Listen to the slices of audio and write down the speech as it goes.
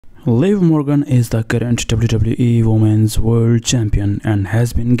Liv Morgan is the current WWE Women's World Champion and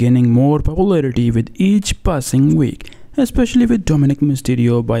has been gaining more popularity with each passing week, especially with Dominik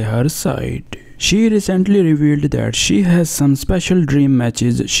Mysterio by her side. She recently revealed that she has some special dream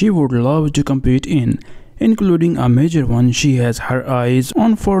matches she would love to compete in, including a major one she has her eyes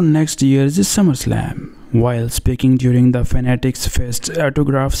on for next year's Summerslam. While speaking during the Fanatics Fest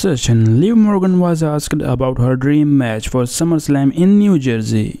autograph session, Liv Morgan was asked about her dream match for SummerSlam in New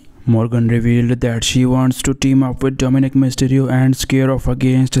Jersey. Morgan revealed that she wants to team up with Dominik Mysterio and square off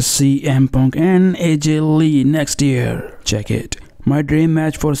against CM Punk and AJ Lee next year. Check it. My dream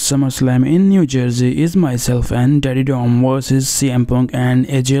match for SummerSlam in New Jersey is myself and Daddy Dom versus CM Punk and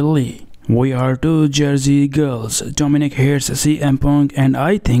AJ Lee. We are two Jersey girls. Dominik hates CM Punk and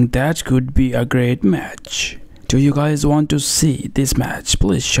I think that could be a great match. Do you guys want to see this match?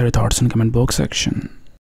 Please share your thoughts in the comment box section.